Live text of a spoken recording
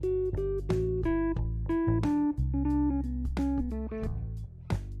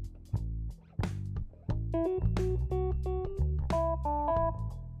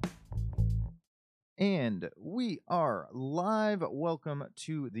We are live. Welcome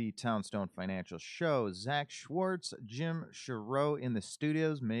to the Townstone Financial Show. Zach Schwartz, Jim Chiro in the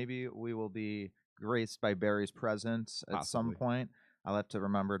studios. Maybe we will be graced by Barry's presence at some point. I'll have to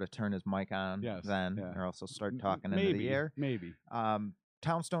remember to turn his mic on or else I'll start talking into the air. Maybe.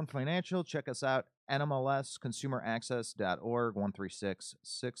 Townstone Financial, check us out, NMLSconsumeraccess.org,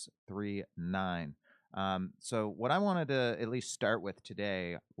 136-639. So what I wanted to at least start with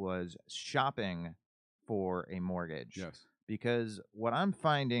today was shopping for a mortgage. Yes. Because what I'm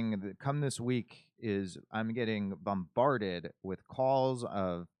finding that come this week is I'm getting bombarded with calls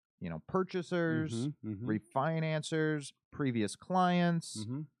of, purchasers, refinancers, previous clients,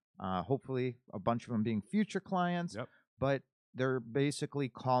 hopefully a bunch of them being future clients. Yep. But they're basically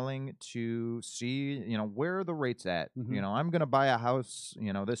calling to see, where are the rates at? I'm going to buy a house,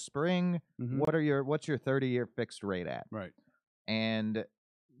 this spring. What's your 30-year fixed rate at? Right. And,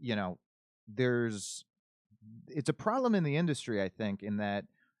 it's a problem in the industry, I think, in that,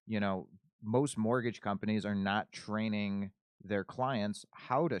 most mortgage companies are not training their clients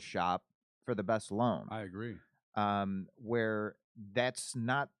how to shop for the best loan. I agree. Where that's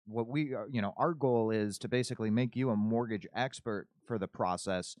not what we are. Our goal is to basically make you a mortgage expert for the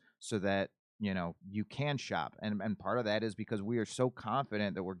process so that, you can shop. And part of that is because we are so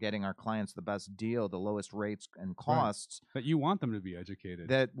confident that we're getting our clients the best deal, the lowest rates and costs. Right. But you want them to be educated.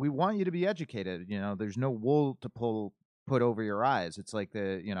 That we want you to be educated. There's no wool to put over your eyes. It's like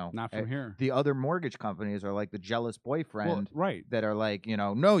not from here. The other mortgage companies are like the jealous boyfriend, right? That are like,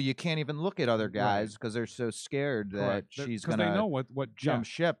 no, you can't even look at other guys because they're so scared that she's gonna they know what jump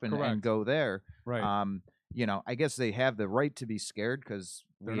ship and go there. Right. I guess they have the right to be scared because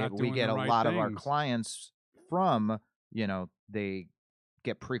we get a right lot things. of our clients from they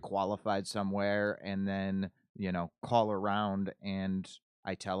get pre-qualified somewhere and then call around and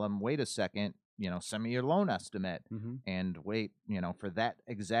I tell them, wait a second. Send me your loan estimate and wait, for that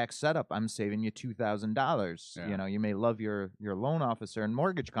exact setup, I'm saving you $2,000. Yeah. You may love your loan officer and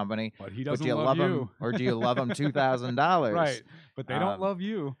mortgage company, but he doesn't do you love you. Him, or do you love him $2,000? Right. But they don't love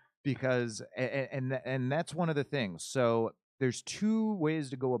you. Because, and that's one of the things. So there's two ways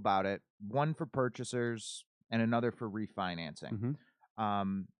to go about it. One for purchasers and another for refinancing.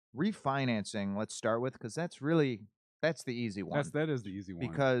 Refinancing, let's start with, because that's the easy one. That is the easy one.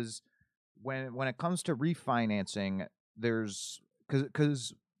 Because when it comes to refinancing,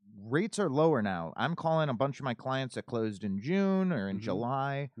 because rates are lower now. I'm calling a bunch of my clients that closed in June or in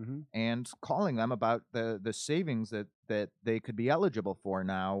July and calling them about the savings that they could be eligible for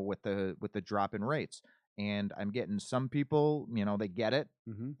now with the drop in rates. And I'm getting some people, they get it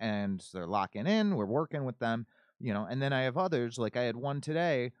and they're locking in. We're working with them, and then I have others, like I had one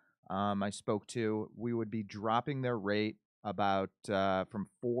today I spoke to, we would be dropping their rate about from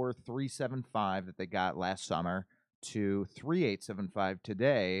 4.375 that they got last summer to 3.875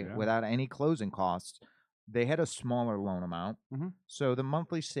 today without any closing costs. They had a smaller loan amount, so the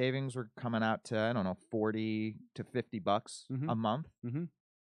monthly savings were coming out to, I don't know, $40 to $50 a month.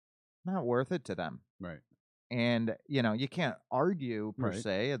 Not worth it to them, right? And you can't argue per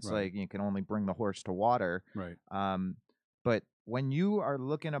se. It's like you can only bring the horse to water, right? But when you are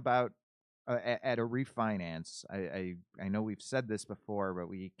looking about at a refinance, I know we've said this before, but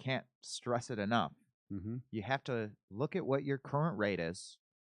we can't stress it enough. You have to look at what your current rate is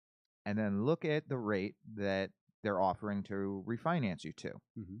and then look at the rate that they're offering to refinance you to.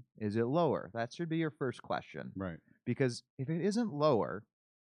 Is it lower? That should be your first question. Right. Because if it isn't lower,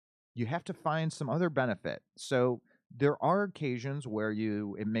 you have to find some other benefit. So there are occasions where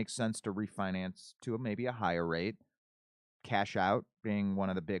it makes sense to refinance to maybe a higher rate, cash out being one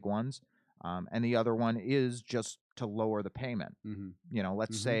of the big ones. And the other one is just to lower the payment.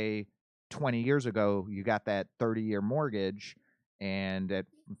 Let's say 20 years ago, you got that 30-year mortgage and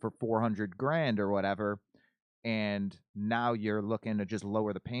for $400,000 or whatever, and now you're looking to just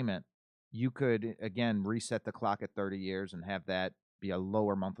lower the payment. You could, again, reset the clock at 30 years and have that be a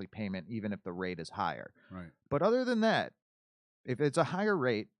lower monthly payment, even if the rate is higher. Right. But other than that, if it's a higher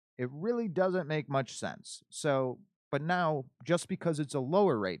rate, it really doesn't make much sense. So, but now, just because it's a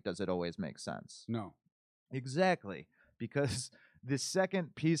lower rate, does it always make sense? No. Exactly. Because the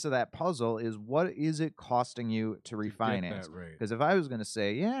second piece of that puzzle is, what is it costing you to refinance? Because if I was going to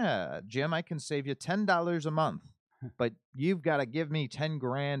say, yeah, Jim, I can save you $10 a month, but you've got to give me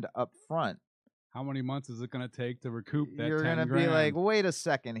 $10,000 up front. How many months is it going to take to recoup that? You're going to be like, wait a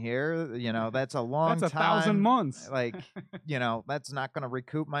second here. That's a long time. That's 1,000 months. Like, that's not going to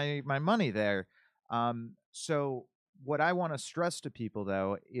recoup my money there. So what I want to stress to people,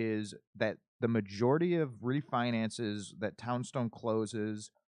 though, is that the majority of refinances that Townstone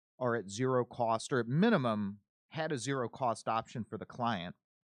closes are at zero cost, or at minimum had a zero cost option for the client.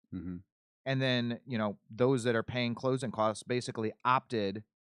 Mm-hmm. And then, those that are paying closing costs basically opted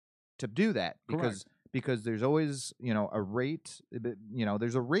to do that because there's always, a rate,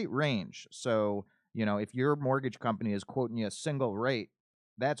 there's a rate range. So, if your mortgage company is quoting you a single rate,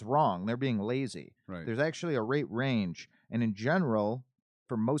 that's wrong. They're being lazy. Right. There's actually a rate range. And in general,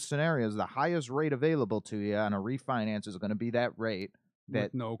 for most scenarios, the highest rate available to you on a refinance is going to be that rate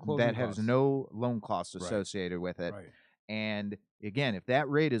that has no loan costs associated with it. Right. And again, if that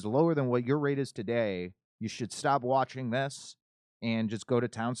rate is lower than what your rate is today, you should stop watching this and just go to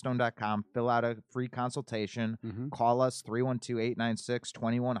townstone.com, fill out a free consultation, call us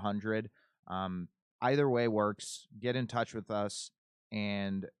 312-896-2100. Either way works. Get in touch with us,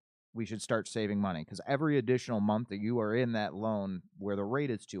 and we should start saving money, because every additional month that you are in that loan where the rate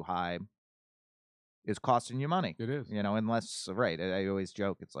is too high is costing you money. It is. Unless, I always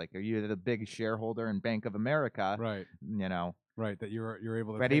joke, it's like, are you the big shareholder in Bank of America? Right. Right, that you're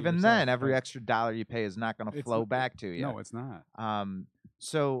able to But pay even yourself, then, every extra dollar you pay is not going to flow back to you. No, it's not.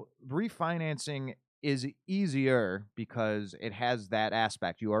 So refinancing is easier because it has that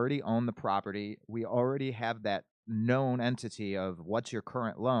aspect. You already own the property. We already have that known entity of what's your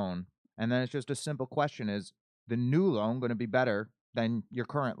current loan. And then it's just a simple question: is the new loan going to be better than your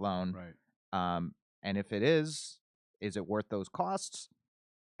current loan? Right. And if it is it worth those costs?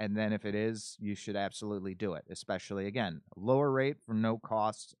 And then if it is, you should absolutely do it. Especially, again, lower rate for no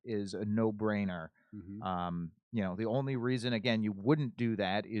cost is a no-brainer. The only reason, again, you wouldn't do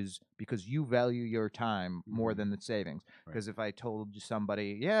that is because you value your time more than the savings. Because if I told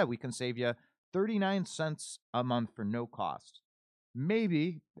somebody, yeah, we can save you 39 cents a month for no cost,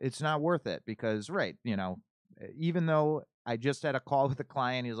 maybe it's not worth it, because, even though I just had a call with a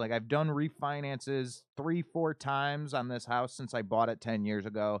client, he's like, I've done refinances 3-4 times on this house since I bought it 10 years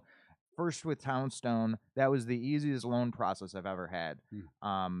ago. First with Townstone, that was the easiest loan process I've ever had.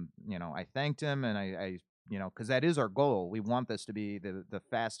 I thanked him, and I because that is our goal. We want this to be the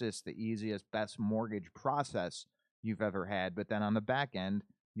fastest, the easiest, best mortgage process you've ever had. But then on the back end,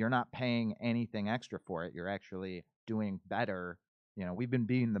 you're not paying anything extra for it. You're actually doing better. We've been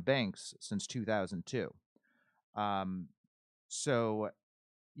beating the banks since 2002. So,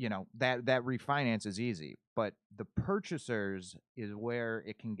 that refinance is easy, but the purchasers is where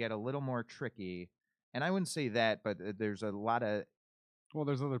it can get a little more tricky. And I wouldn't say that, but there's a lot of... Well,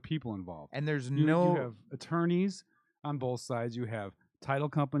 there's other people involved. And there's you have attorneys on both sides. You have title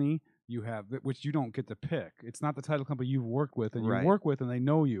company. You have, which you don't get to pick. It's not the title company you've worked with and you work with and they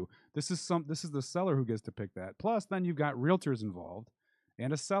know you. This is the seller who gets to pick that. Plus, then you've got realtors involved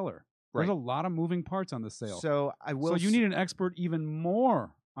and a seller. There's a lot of moving parts on the sale. So you need an expert even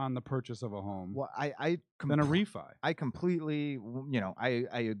more on the purchase of a home. Well, than a refi. I completely,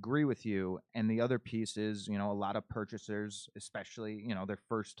 I agree with you. And the other piece is, a lot of purchasers, especially, their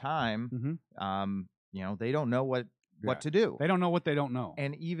first time, they don't know what to do. They don't know what they don't know.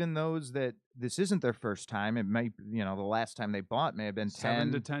 And even those that this isn't their first time, it might, the last time they bought may have been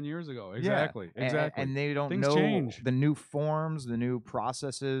 7 to 10 years ago. Exactly. Exactly. And they don't know the new forms, the new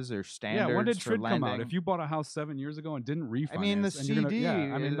processes or standards. Yeah, when did TRID come out? If you bought a house 7 years ago and didn't refinance, I mean, the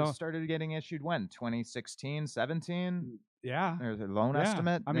CD started getting issued when? 2016, 17? Yeah. There's a loan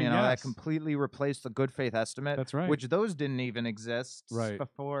estimate. I mean, that completely replaced the good faith estimate. That's right. Which those didn't even exist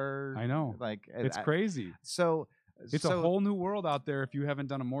before. I know. It's crazy. So it's a whole new world out there if you haven't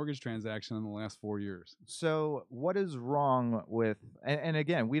done a mortgage transaction in the last 4 years. So what is wrong with, and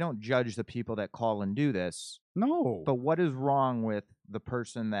again, we don't judge the people that call and do this. No. But what is wrong with the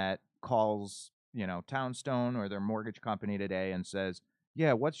person that calls, Townstone or their mortgage company today and says,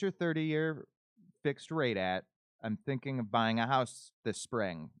 yeah, what's your 30-year fixed rate at? I'm thinking of buying a house this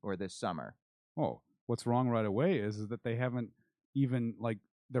spring or this summer. Oh, what's wrong right away is that they haven't even,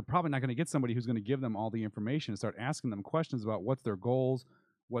 they're probably not going to get somebody who's going to give them all the information and start asking them questions about what's their goals,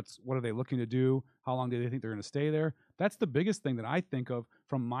 what are they looking to do, how long do they think they're going to stay there. That's the biggest thing that I think of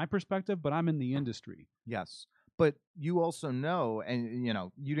from my perspective, but I'm in the industry. Yes. But you also know, and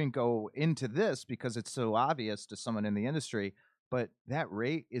you didn't go into this because it's so obvious to someone in the industry, but that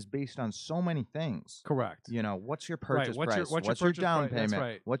rate is based on so many things. Correct. What's your purchase price? What's your down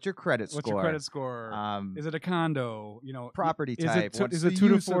payment? What's your credit score? What's your credit score? Is it a condo? Property type. Is it 2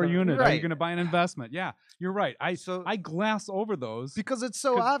 to 4 unit? Right. Are you going to buy an investment? Yeah, you're right. I glass over those because it's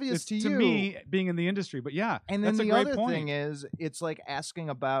so obvious to you. To me, being in the industry, but yeah, and then the other thing is, it's like asking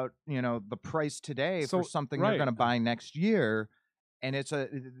about the price today for something you're going to buy next year, and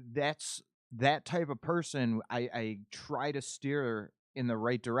that's that type of person. I try to steer in the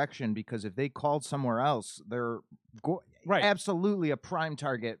right direction, because if they called somewhere else, absolutely a prime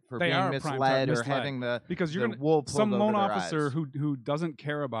target for They being misled or having the because you're the wool pulled some loan over their officer eyes. who doesn't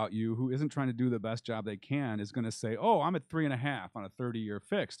care about you, who isn't trying to do the best job they can, is going to say, "Oh, I'm at 3.5 on a 30-year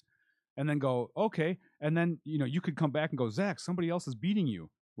fixed," and then go, "Okay," and then you could come back and go, "Zach, somebody else is beating you."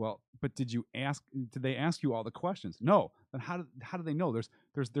 Well, but did they ask you all the questions? No. Then how do they know?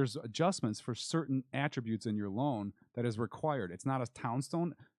 There's adjustments for certain attributes in your loan that is required. It's not a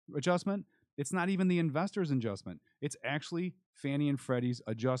Townstone adjustment. It's not even the investor's adjustment. It's actually Fannie and Freddie's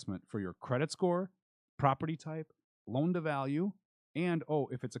adjustment for your credit score, property type, loan to value, and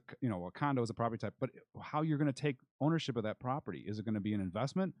if it's a condo is a property type, but how you're going to take ownership of that property. Is it going to be an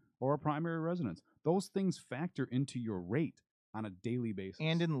investment or a primary residence? Those things factor into your rate on a daily basis.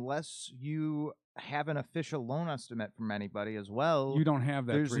 And unless you have an official loan estimate from anybody as well, you don't have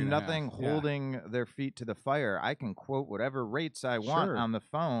that. There's nothing holding their feet to the fire. I can quote whatever rates I want on the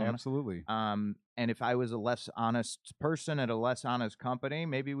phone. Absolutely. And if I was a less honest person at a less honest company,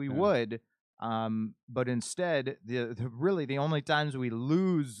 maybe we would. But instead, really the only times we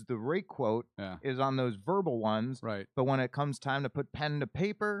lose the rate quote is on those verbal ones. Right. But when it comes time to put pen to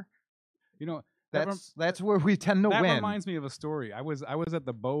paper, that's where we tend to win. That reminds me of a story. I was at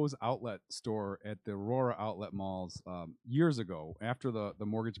the Bose outlet store at the Aurora outlet malls years ago after the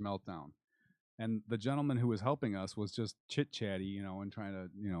mortgage meltdown. And the gentleman who was helping us was just chit-chatty, and trying to,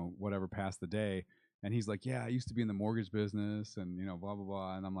 whatever, pass the day. And he's like, "Yeah, I used to be in the mortgage business and, blah, blah,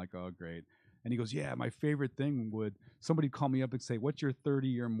 blah." And I'm like, "Oh, great." And he goes, "Yeah, my favorite thing would somebody call me up and say, 'What's your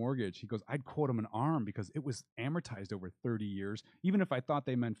 30-year mortgage?' He goes, I'd quote him an ARM because it was amortized over 30 years, even if I thought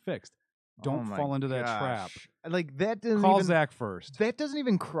they meant fixed." Don't fall into that trap. Like that doesn't call even, Zach first. That doesn't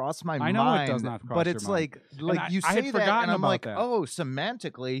even cross my mind. I know it does not cross but your it's mind. like you say that, and I'm like, oh,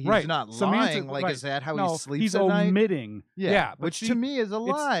 semantically, he's not lying. Like, is that how he sleeps he's at night? omitting. Yeah, which to me is a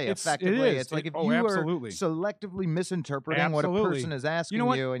lie. Effectively, it's like if you are selectively misinterpreting what a person is asking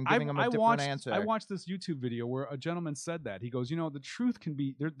you and giving them a different answer. I watched this YouTube video where a gentleman said that. He goes, the truth can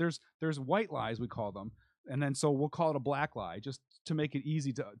be there's white lies, we call them. And then so we'll call it a black lie just to make it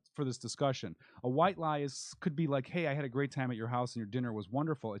easy for this discussion. A white lie could be like, "Hey, I had a great time at your house and your dinner was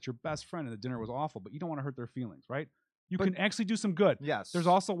wonderful. It's your best friend and the dinner was awful," but you don't want to hurt their feelings, right? You can actually do some good. Yes. There's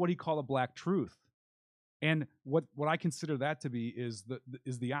also what he called a black truth. And what I consider that to be is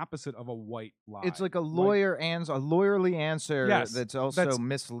the opposite of a white lie. It's like a lawyerly answer that's also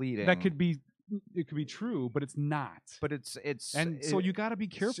misleading. It could be true, but it's not. But so you got to be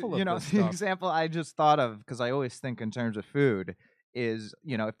careful of this the stuff. example I just thought of, because I always think in terms of food, is,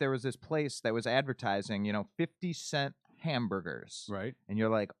 if there was this place that was advertising, 50-cent hamburgers. Right. And you're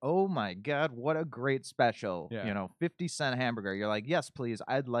like, "Oh my God, what a great special." 50-cent hamburger. You're like, "Yes, please.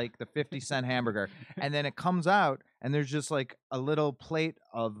 I'd like the 50-cent hamburger." And then it comes out and there's just like a little plate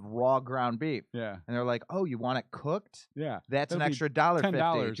of raw ground beef. Yeah. And they're like, "Oh, you want it cooked?" Yeah. That's an extra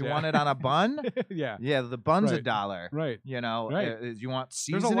 $1.50. Do you want it on a bun? Yeah. Yeah, the bun's $1. Right. Right. You want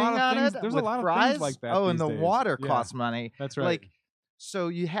seasoning on it? There's with a lot fries? of things like that. Oh, and the days. water costs money. That's right. Like, so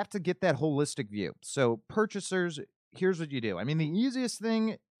you have to get that holistic view. So purchasers, here's what you do. I mean, the easiest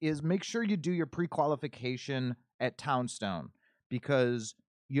thing is make sure you do your pre-qualification at Townstone, because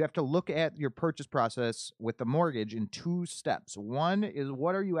you have to look at your purchase process with the mortgage in 2 steps. One is,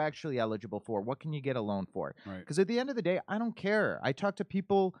 what are you actually eligible for? What can you get a loan for? Because at the end of the day, I don't care. I talk to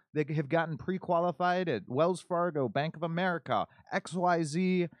people that have gotten pre-qualified at Wells Fargo, Bank of America,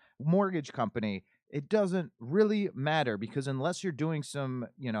 XYZ mortgage company. It doesn't really matter, because unless you're doing some,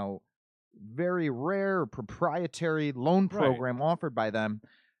 very rare proprietary loan program offered by them,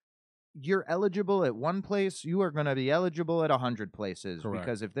 you're eligible at one place, you are going to be eligible at 100 places. Correct.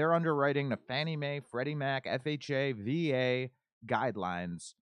 Because if they're underwriting the Fannie Mae, Freddie Mac, FHA, VA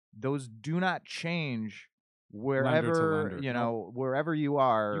guidelines, those do not change wherever wherever you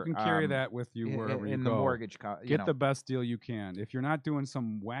are. You can carry that with you wherever you go. In the mortgage. Get the best deal you can. If you're not doing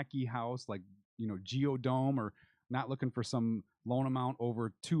some wacky house like Geodome, or not looking for some loan amount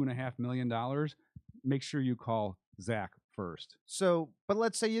over $2.5 million, make sure you call Zach first. So, but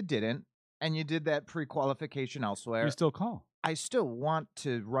let's say you didn't, and you did that pre-qualification elsewhere. You still call. I still want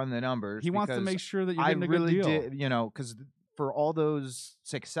to run the numbers. He wants to make sure that you're getting a good deal. Because for all those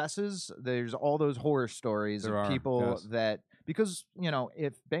successes, there's all those horror stories of people that, because,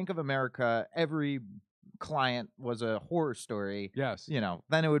 if Bank of America, every client was a horror story,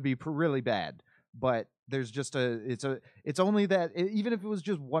 then it would be really bad. But there's just it's only that, even if it was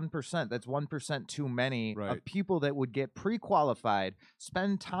just 1%, that's 1% too many of people that would get pre-qualified,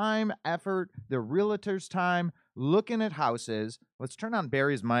 spend time, effort, their realtor's time looking at houses. Let's turn on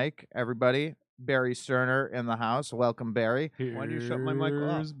Barry's mic, everybody. Barry Sterner in the house. Welcome, Barry. Why do you shut my mic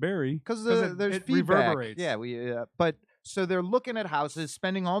off? Barry. Because there's feedback. Reverberates. Yeah, So they're looking at houses,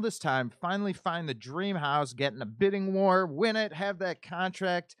 spending all this time, finally find the dream house, get in a bidding war, win it, have that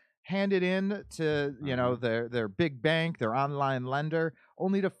contract, hand it in to, you know, their big bank, their online lender,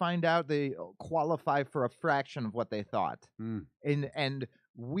 only to find out they qualify for a fraction of what they thought. And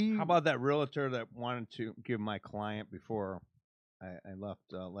we... How about that realtor that wanted to give my client before I left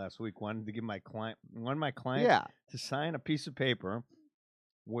last week, wanted to give my client, to sign a piece of paper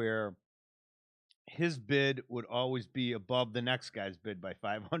where his bid would always be above the next guy's bid by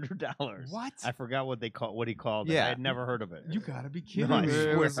 $500. What? I forgot what he called it. I had never heard of it. You gotta be kidding No, I me.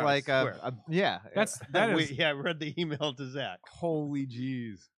 swear, It was I like swear. That is I read the email to Zach. holy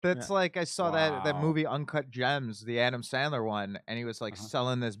jeez. That's like I saw that Wow. movie Uncut Gems, the Adam Sandler one, and he was like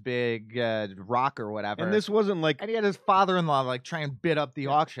selling this big rock or whatever. And this wasn't like and he had his father-in-law like try and bid up the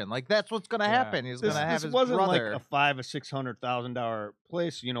auction. Like that's what's gonna happen. He's gonna have this his wasn't brother. like a $500,000 or $600,000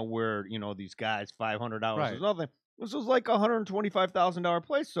 place, you know, where these guys $500 Right. is nothing. This was like a $125,000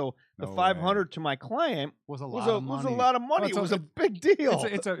 place. So the No $500 way. to my client Was a was lot a of money. lot of money. Well, it was a big deal.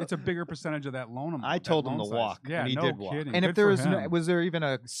 It's a bigger percentage of that loan amount. I that told him loan to size. walk, Yeah, and he no did walk. kidding. And if Good there for was him. was there even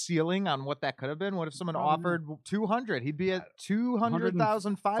a ceiling on what that could have been? What if someone Probably offered 200? He'd be at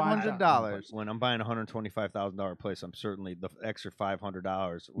 $200,500. When I'm buying a $125,000 place, I'm certainly the extra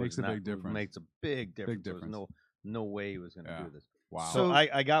 $500 Makes a big difference. Makes a big difference. Big difference. There was no way he was going to Yeah. do this. Wow. So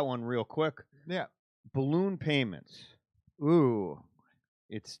I got one real quick. Yeah. Balloon payments. Ooh.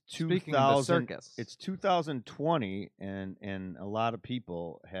 It's Speaking of the 2000. circus. It's 2020, and a lot of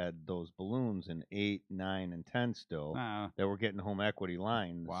people had those balloons in 8, 9, and 10 still that were getting home equity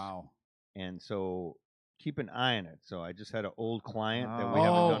lines. Wow. And so keep an eye on it. So I just had an old client that we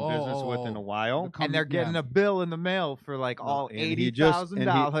haven't done business with in a while. And they're getting a bill in the mail for like all And he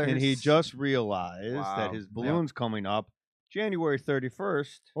 $80,000. And he just realized Wow. that his balloon's coming up January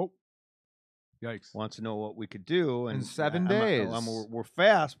 31st. Oh. Yikes. Wants to know what we could do. And In 7 days. We're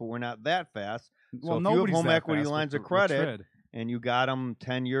fast, but we're not that fast. Well, So if you have nobody's home that equity fast lines with of credit Trid. and you got them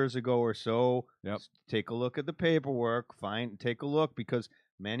 10 years ago or so, Yep. take a look at the paperwork. Take a look, because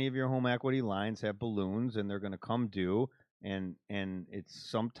many of your home equity lines have balloons and they're going to come due. And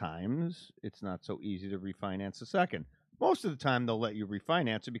sometimes it's not so easy to refinance a second. Most of the time they'll let you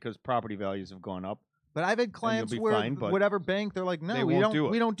refinance it because property values have gone up. But I've had clients be where fine, but whatever bank they're like, no, they we won't do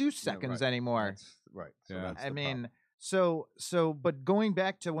it. we don't do seconds right. anymore. That's right. So Yeah. that's I the mean, problem. but going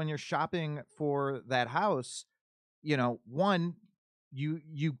back to when you're shopping for that house, you know, one, you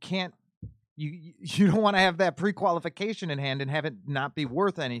can't, you don't want to have that pre-qualification in hand and have it not be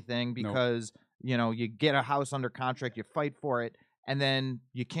worth anything because, you know, you get a house under contract, you fight for it, and then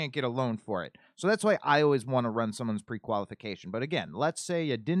you can't get a loan for it. So that's why I always want to run someone's pre-qualification. But again, let's say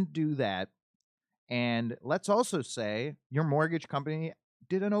you didn't do that. And let's also say your mortgage company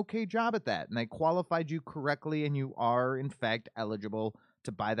did an okay job at that and they qualified you correctly and you are, in fact, eligible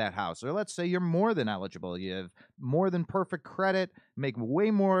to buy that house. Or let's say you're more than eligible. You have more than perfect credit, make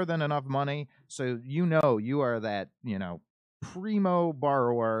way more than enough money. So you know you are that, you know, primo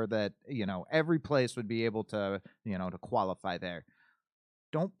borrower that, you know, every place would be able to, you know, to qualify there.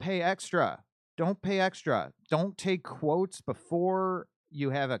 Don't pay extra. Don't pay extra. Don't take quotes before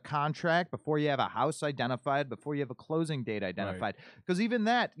you have a contract, before you have a house identified, before you have a closing date identified. Because even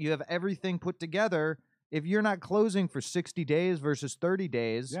that, you have everything put together. If you're not closing for 60 days versus 30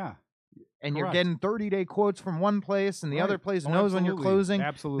 days, and you're getting 30-day quotes from one place and the other place knows when you're closing,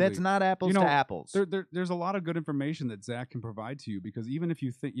 that's not apples to apples. There's a lot of good information that Zach can provide to you, because even if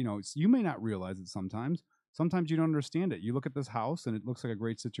you think, you know, you may not realize it sometimes. Sometimes you don't understand it. You look at this house and it looks like a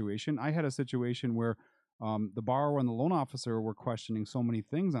great situation. I had a situation where the borrower and the loan officer were questioning so many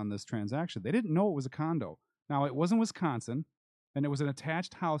things on this transaction. They didn't know it was a condo. Now, it was in Wisconsin, and it was an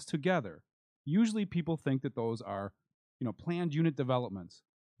attached house together. Usually people think that those are, you know, planned unit developments,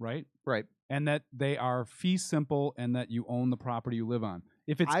 right? Right. And that they are fee simple and that you own the property you live on.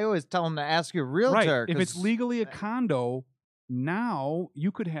 I always tell them to ask your realtor. Right. If it's legally a condo, now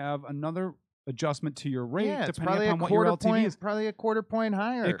you could have another adjustment to your rate depending upon what your LTV is. Probably a quarter point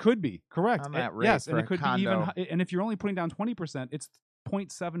higher. It could be, correct. On that rate yes, for and a it could condo. be even. And if you're only putting down 20%, it's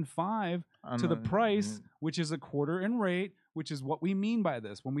 0.75 to the price, which is a quarter in rate, which is what we mean by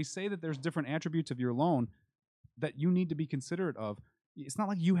this. When we say that there's different attributes of your loan that you need to be considerate of, it's not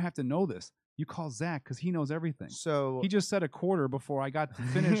like you have to know this. You call Zach because he knows everything. So he just said a quarter before I got to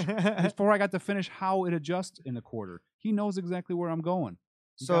finish. How it adjusts in a quarter. He knows exactly where I'm going.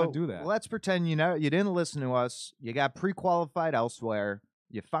 You gotta do that. Let's pretend you didn't listen to us. You got pre-qualified elsewhere.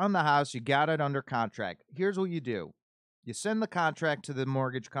 You found the house. You got it under contract. Here's what you do. You send the contract to the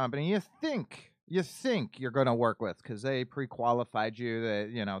mortgage company. You think you think you're going to work with because they pre-qualified you,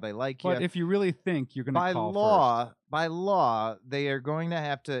 that they like you. But if you really think you're going to call first. By law, they are going to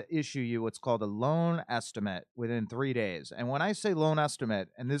have to issue you what's called a loan estimate within 3 days. And when I say loan estimate,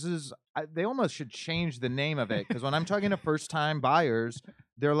 and this is, they almost should change the name of it, because when I'm talking to first-time buyers,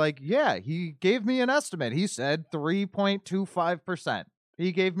 they're like, yeah, he gave me an estimate. He said 3.25%.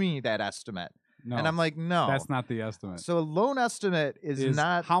 He gave me that estimate. No, and I'm like, no, that's not the estimate. So a loan estimate is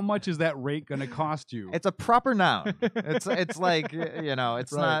not. How much is that rate going to cost you? It's a proper noun. It's like,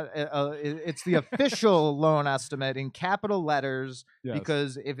 it's not. It's the official loan estimate in capital letters. Yes.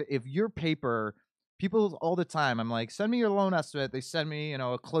 Because if your paper, people all the time, I'm like, send me your loan estimate. They send me,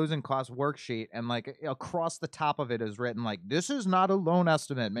 a closing cost worksheet, and like across the top of it is written like, this is not a loan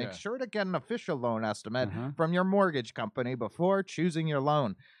estimate. Make sure to get an official loan estimate from your mortgage company before choosing your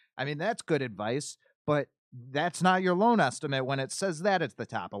loan. I mean, that's good advice, but that's not your loan estimate when it says that at the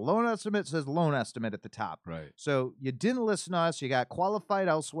top. A loan estimate says loan estimate at the top. Right. So you didn't listen to us. You got qualified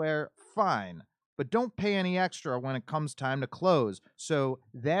elsewhere. Fine. But don't pay any extra when it comes time to close. So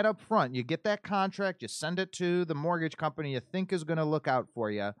that up front, you get that contract, you send it to the mortgage company you think is going to look out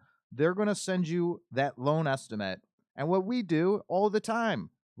for you. They're going to send you that loan estimate. And what we do all the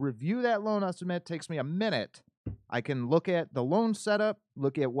time, review that loan estimate. Takes me a minute. I can look at the loan setup,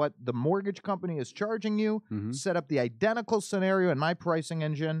 look at what the mortgage company is charging you, set up the identical scenario in my pricing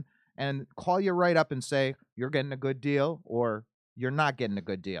engine, and call you right up and say, you're getting a good deal or you're not getting a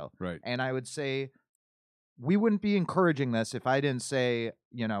good deal. Right. And I would say we wouldn't be encouraging this if I didn't say,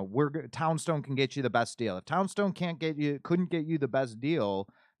 Townstone can get you the best deal. If Townstone couldn't get you the best deal,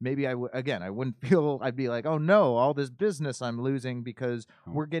 maybe I wouldn't feel, I'd be like, oh no, all this business I'm losing because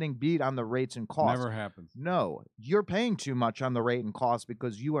we're getting beat on the rates and costs. Never happens. No, you're paying too much on the rate and cost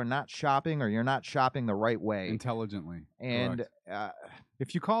because you are not shopping, or you're not shopping the right way. Intelligently. And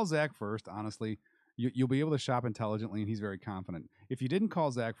if you call Zach first, honestly, you'll be able to shop intelligently, and he's very confident. If you didn't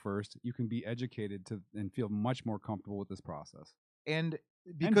call Zach first, you can be educated and feel much more comfortable with this process. And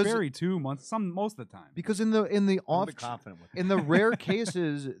vary 2 months, most of the time. Because in the rare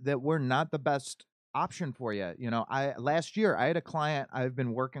cases that we're not the best option for you. Last year I had a client I've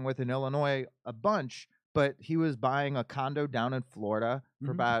been working with in Illinois a bunch, but he was buying a condo down in Florida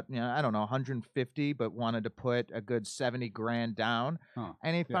for about, I don't know, 150, but wanted to put a good 70 grand down.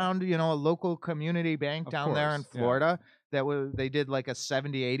 And he found, a local community bank down there in Florida that they did like a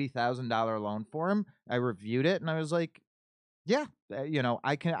 $70,000, $80,000 loan for him. I reviewed it and I was like, yeah,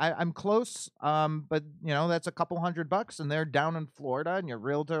 I'm close. But that's a couple $100 and they're down in Florida and your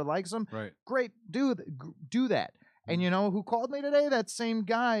realtor likes them. Right. Great. Do that. And who called me today? That same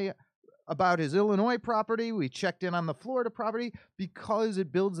guy about his Illinois property. We checked in on the Florida property because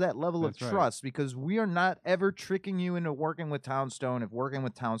it builds that level of trust, because we are not ever tricking you into working with Townstone if working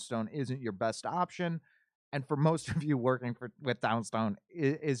with Townstone isn't your best option. And for most of you, working with Townstone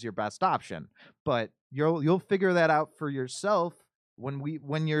is your best option. But you'll figure that out for yourself when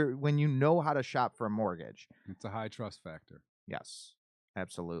you know how to shop for a mortgage. It's a high trust factor. Yes,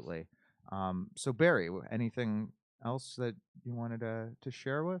 absolutely. So Barry, anything else that you wanted to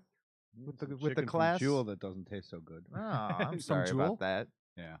share with the class? From Jewel that doesn't taste so good. Oh, I'm sorry about that.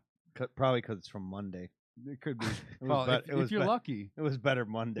 Yeah, probably because it's from Monday. It could be. If you're lucky. It was better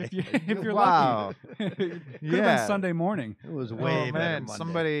Monday. If you're lucky. Yeah. Sunday morning. It was way better Monday.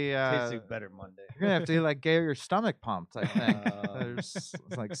 Somebody tasted better Monday. You're gonna have to get your stomach pumped, I think. There's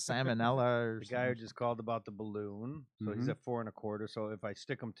like salmonella or the guy who just called about the balloon. So he's at 4 1/4. So if I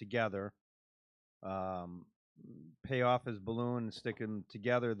stick them together, pay off his balloon and stick them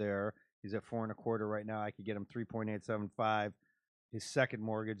together there, he's at 4 1/4 right now. I could get him 3.875. His second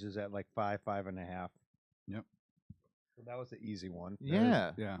mortgage is at like 5.5. Yep. So that was the easy one.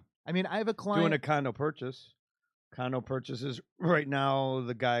 Yeah. I mean, I have a client doing a condo purchase. Condo purchases right now.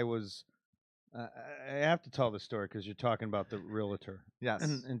 The guy was. I have to tell the story because you're talking about the realtor. Yes,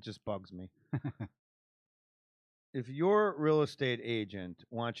 and it just bugs me. If your real estate agent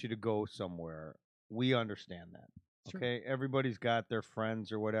wants you to go somewhere, we understand that. Sure. Okay, everybody's got their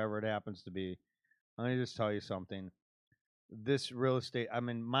friends or whatever it happens to be. Let me just tell you something. This real estate, I'm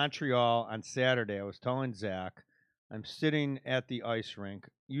in Montreal on Saturday. I was telling Zach, I'm sitting at the ice rink.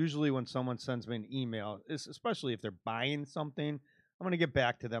 Usually when someone sends me an email, especially if they're buying something, I'm going to get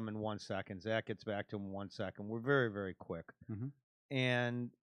back to them in 1 second. Zach gets back to them in 1 second. We're very, very quick.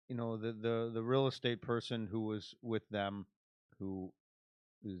 And, the real estate person who was with them, who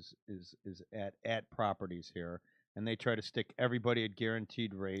is at properties here, and they try to stick everybody at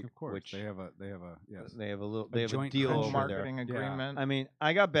guaranteed rate. Of course, which they have a deal over marketing agreement. I mean,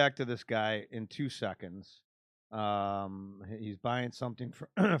 I got back to this guy in 2 seconds. He's buying something for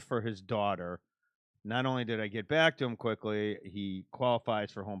for his daughter. not only did I get back to him quickly, he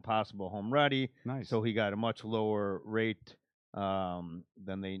qualifies for Home Possible, Home Ready. Nice. So he got a much lower rate than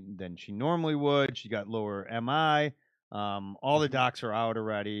she normally would. She got lower MI. All the docs are out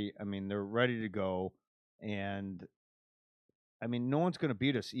already. I mean, they're ready to go. And I mean, no one's going to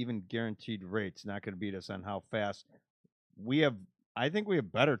beat us, even guaranteed rates. Not going to beat us on how fast we have. I think we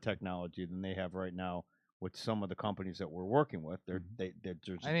have better technology than they have right now with some of the companies that we're working with. They're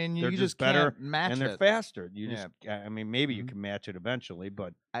just, I mean, they're you just just better can't match and they're it. faster. You just, I mean, maybe you can match it eventually,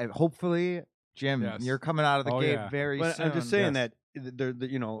 but hopefully, Jim, you're coming out of the gate very soon. I'm just saying that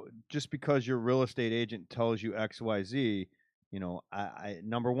you know, just because your real estate agent tells you X, Y, Z, you know, I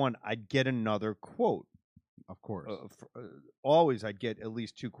number one, I'd get another quote. Of course. Always I'd get at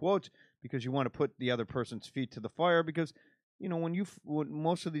least 2 quotes because you want to put the other person's feet to the fire because, you know, when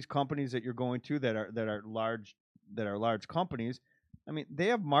most of these companies that you're going to that are large companies, I mean, they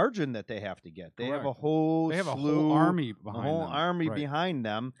have margin that they have to get. They have a whole army behind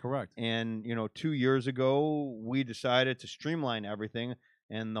them. Correct. And, you know, 2 years ago, we decided to streamline everything,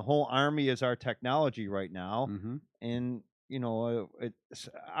 and the whole army is our technology right now. And you know,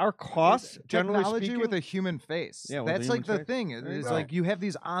 our costs, generally technology speaking, with a human face. Yeah, that's like the thing. It's like you have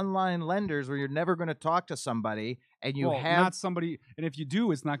these online lenders where you're never going to talk to somebody, and you have not somebody. And if you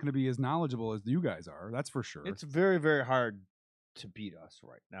do, it's not going to be as knowledgeable as you guys are. That's for sure. It's very, very hard to beat us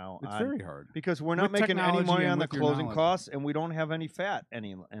right now. It's very hard because we're not making any money on the closing costs, and we don't have any fat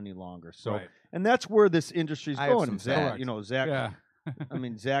any longer. So, and that's where this industry's going. Zach, you know, Zach. Yeah. I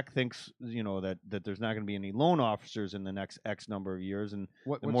mean, Zach thinks, you know, that there's not going to be any loan officers in the next X number of years, and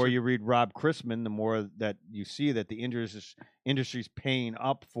the more you read Rob Chrisman, the more that you see that the industry's paying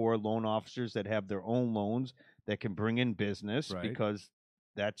up for loan officers that have their own loans that can bring in business, because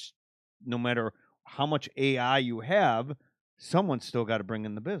that's no matter how much AI you have, someone's still got to bring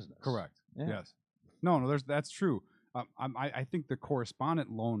in the business. Correct. Yeah. Yes. No, that's true. I think the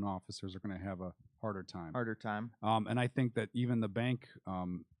correspondent loan officers are going to have a harder time. And I think that even the bank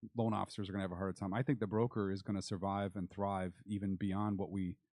loan officers are going to have a harder time. I think the broker is going to survive and thrive even beyond what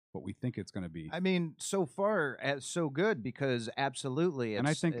we think it's going to be. I mean, so far, so good, because absolutely,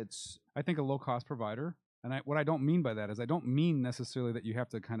 I think a low cost provider. And what I don't mean by that is I don't mean necessarily that you have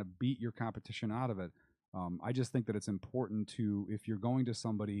to kind of beat your competition out of it. I just think that it's important to, if you're going to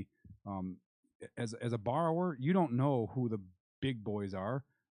somebody as a borrower, you don't know who the big boys are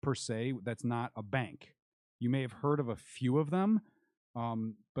per se. That's not a bank. You may have heard of a few of them,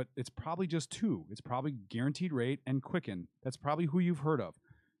 but it's probably just 2. It's probably Guaranteed Rate and Quicken. That's probably who you've heard of.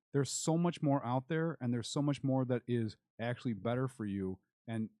 There's so much more out there, and there's so much more that is actually better for you.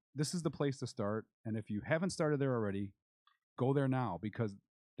 And this is the place to start. And if you haven't started there already, go there now, because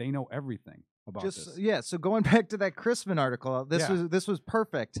they know everything about this. Yeah. So going back to that Chrisman article, this was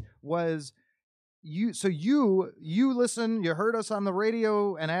perfect. You listen, you heard us on the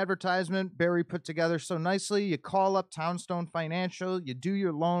radio, an advertisement Barry put together so nicely. You call up Townstone Financial, you do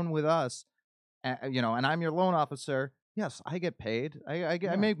your loan with us, you know, and I'm your loan officer. Yes, I get paid.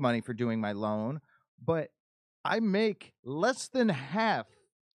 I make money for doing my loan, but I make less than half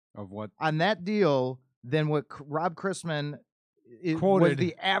of what on that deal than what Rob Chrisman quoted was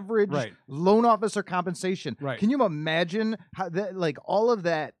the average loan officer compensation. Right. Can you imagine how that, like all of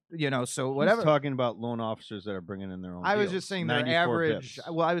that, you know, so whatever. He's talking about loan officers that are bringing in their own I was deals. just saying their average.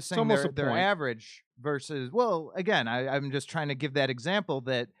 Bips. Well, I was saying their average versus, well, again, I'm just trying to give that example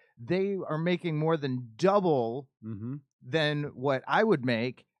that they are making more than double than what I would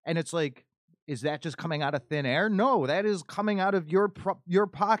make. And it's like, is that just coming out of thin air? No, that is coming out of your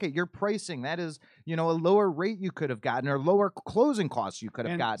pocket, your pricing. That is, you know, a lower rate you could have gotten or lower closing costs you could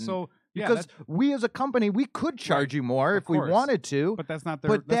have gotten. So because we as a company, we could charge you more if we wanted to. But that's not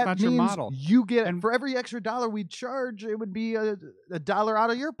that's not your model. You get, and for every extra dollar we charge, it would be a dollar out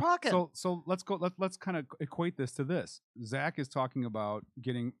of your pocket. So let's kind of equate this to this. Zach is talking about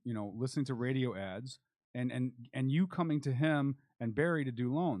getting, you know, listening to radio ads and you coming to him and Barry to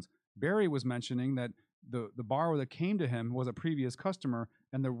do loans. Barry was mentioning that the borrower that came to him was a previous customer,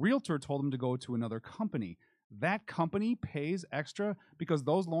 and the realtor told him to go to another company. That company pays extra because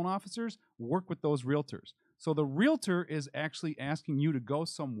those loan officers work with those realtors. So the realtor is actually asking you to go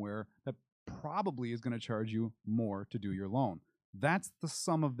somewhere that probably is going to charge you more to do your loan. That's the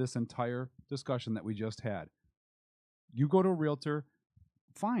sum of this entire discussion that we just had. You go to a realtor,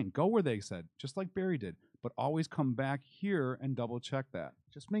 fine, go where they said, just like Barry did. But always come back here and double check that.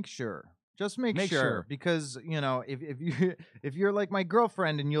 Just make sure. Just make sure, because you know if you're like my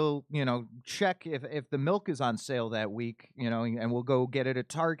girlfriend and you'll check if the milk is on sale that week, and we'll go get it at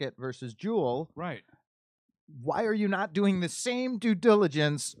Target versus Jewel. Right. why are you not doing the same due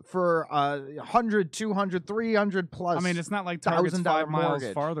diligence for 100, 200, 300 plus? I mean, it's not like Target's 5 miles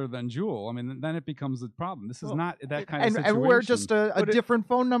mortgage farther than Jewel. I mean, then it becomes a problem. This is not that kind of situation. And we're just a different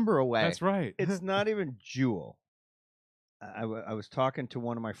phone number away. That's right. It's not even Jewel. I was talking to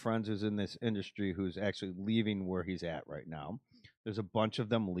one of my friends who's in this industry who's actually leaving where he's at right now. There's a bunch of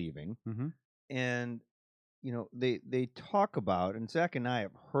them leaving. And, you know, they talk about, and Zach and I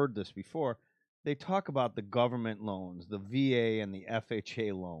have heard this before, they talk about the government loans, the VA and the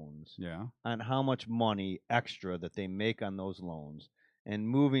FHA loans, on how much money extra that they make on those loans, and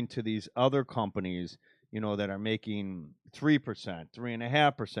moving to these other companies, you know, that are making 3%,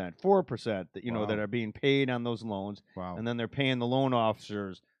 3.5%, 4%, that, you know, that are being paid on those loans. And then they're paying the loan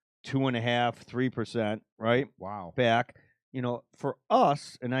officers 2.5%, 3%, right? Back. You know, for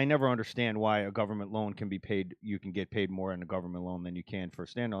us, and I never understand why a government loan can be paid, you can get paid more in a government loan than you can for a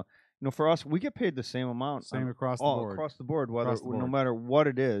standalone. You know, for us, we get paid the same amount. Across the board. Across the board, no matter what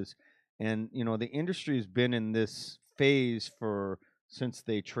it is. And, you know, the industry has been in this phase since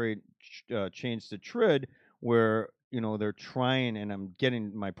they changed to TRID, where, you know, they're trying,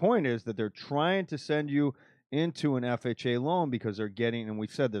 and my point is that they're trying to send you into an FHA loan because they're getting, and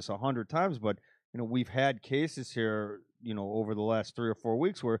we've said this 100 times, but, you know, we've had cases here, you know, over the last 3 or 4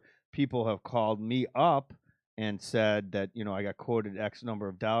 weeks where people have called me up and said that, you know, I got quoted X number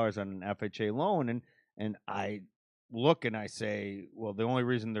of dollars on an FHA loan, and I look and I say, well, the only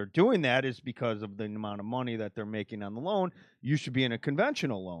reason they're doing that is because of the amount of money that they're making on the loan. You should be in a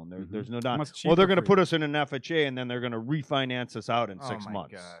conventional loan. There's no doubt. Well, they're going to put us in an FHA, and then they're going to refinance us out in 6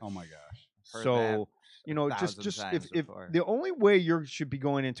 months. Oh my gosh! So, you know, just if the only way you should be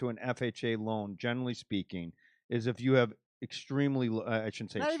going into an FHA loan, generally speaking, is if you have extremely, I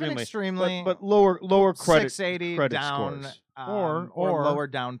shouldn't say not extremely, but lower credit 680 credit down, scores. Or lower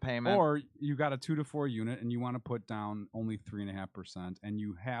down payment, or you got a 2 to 4 unit and you want to put down only 3.5%, and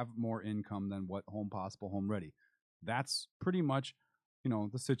you have more income than what Home Possible, Home Ready. That's pretty much, you know,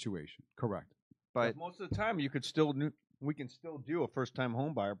 the situation. Correct. But most of the time, we can still do a first-time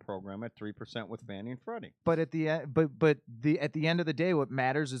home buyer program at 3% with Fannie and Freddie. But at the end of the day, what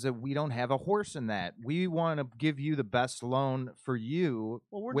matters is that we don't have a horse in that. We want to give you the best loan for you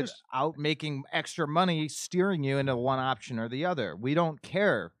without making extra money steering you into one option or the other. We don't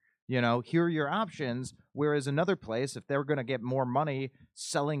care. You know, here are your options. Whereas another place, if they're going to get more money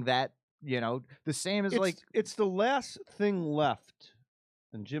selling that, you know, the same as it's the last thing left.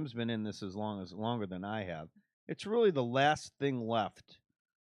 And Jim's been in this longer than I have. It's really the last thing left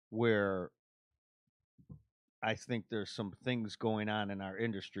where I think there's some things going on in our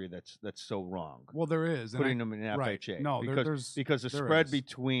industry that's so wrong. Well, there is. Putting them in FHA. Right. No, because the spread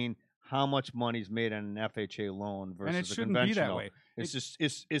between how much money's made on an FHA loan versus a conventional, be that way.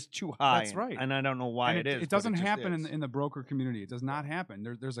 It's too high. That's right. And I don't know why it is. It doesn't happen in the broker community. It does not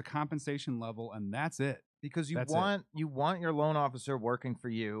happen. There's a compensation level, and that's it. Because you want your loan officer working for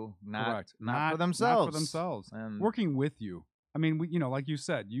you, not for themselves. Not for themselves. And working with you. I mean, you know, like you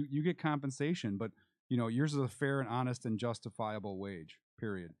said, you get compensation, but you know, yours is a fair and honest and justifiable wage.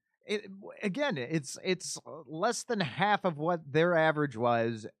 Period. It's less than half of what their average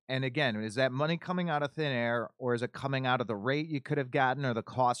was. And again, is that money coming out of thin air, or is it coming out of the rate you could have gotten or the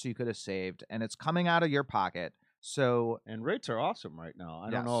cost you could have saved? And it's coming out of your pocket. So, and rates are awesome right now. I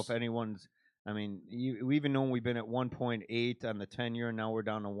don't know if anyone's. I mean, we even know we've been at 1.8 on the 10-year, and now we're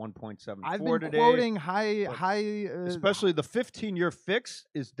down to 1.74 I've been today. Quoting high, especially the 15-year fix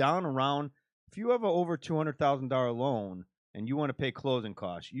is down around. If you have an over $200,000 loan and you want to pay closing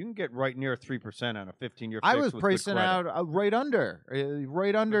costs, you can get right near 3% on a 15-year fix. I was pricing out right under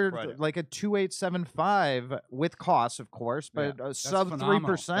like a 2.875 with costs, of course, but sub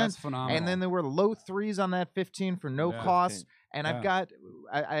 3%. That's phenomenal. And then there were low 3s on that 15 for no costs. And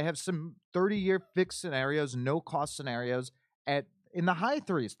I have some 30-year fixed scenarios, no cost scenarios in the high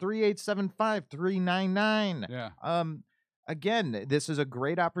 3s, 3.875, 3.99. Yeah. Again, this is a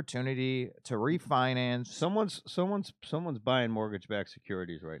great opportunity to refinance. Someone's buying mortgage-backed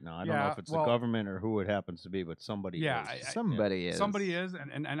securities right now. I don't know if it's the government or who it happens to be, but somebody is. Somebody is. Somebody is,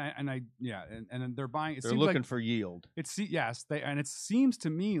 and they're buying. They're looking for yield. And it seems to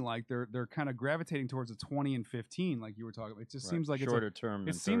me like they're kind of gravitating towards a 20 and 15, like you were talking about. It just seems like shorter term.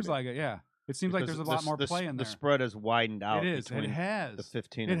 It seems like it, yeah. It seems like there's a lot more play in there. The spread has widened out. It is. It has. The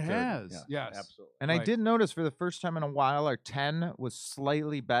 15 and 30. It has. Yes. Absolutely. And I did notice for the first time in a while, our 10 was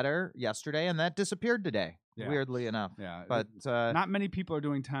slightly better yesterday, and that disappeared today, weirdly enough. Yeah. But not many people are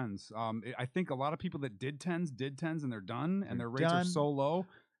doing 10s. I think a lot of people that did 10s and they're done, and their rates are so low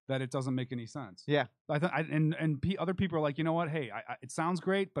that it doesn't make any sense. Yeah. Other people are like, you know what? Hey, it sounds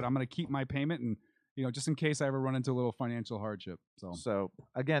great, but I'm going to keep my payment, and just in case I ever run into a little financial hardship. So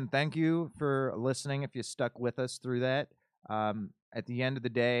again, thank you for listening. If you stuck with us through that, at the end of the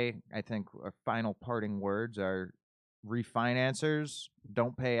day, I think our final parting words are: refinancers,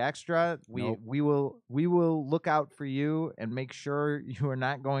 don't pay extra. We will look out for you and make sure you are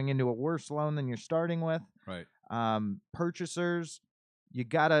not going into a worse loan than you're starting with. Right. Purchasers, you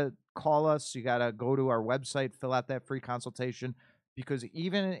gotta call us. You gotta go to our website, fill out that free consultation, because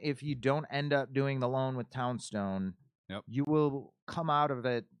even if you don't end up doing the loan with Townstone, you will come out of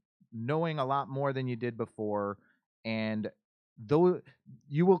it knowing a lot more than you did before, and though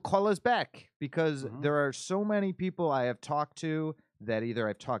you will call us back, because there are so many people I have talked to that either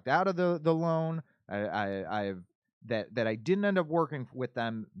I've talked out of the loan, I've that I didn't end up working with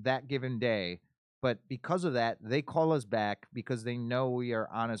them that given day, but because of that, they call us back because they know we are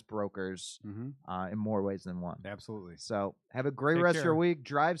honest brokers in more ways than one. Absolutely. So have a great rest of your week.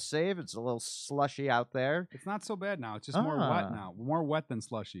 Drive safe. It's a little slushy out there. It's not so bad now. It's just more wet now. More wet than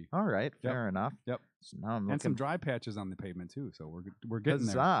slushy. All right. Fair enough. Yep. So now I'm looking... And some dry patches on the pavement too. So we're getting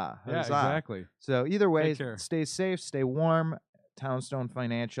there. Huzzah. Yeah, exactly. So either way, stay safe, stay warm. Townstone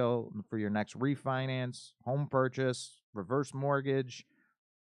Financial for your next refinance, home purchase, reverse mortgage,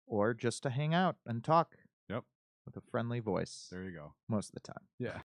 or just to hang out and talk. Yep. With a friendly voice. There you go. Most of the time. Yeah.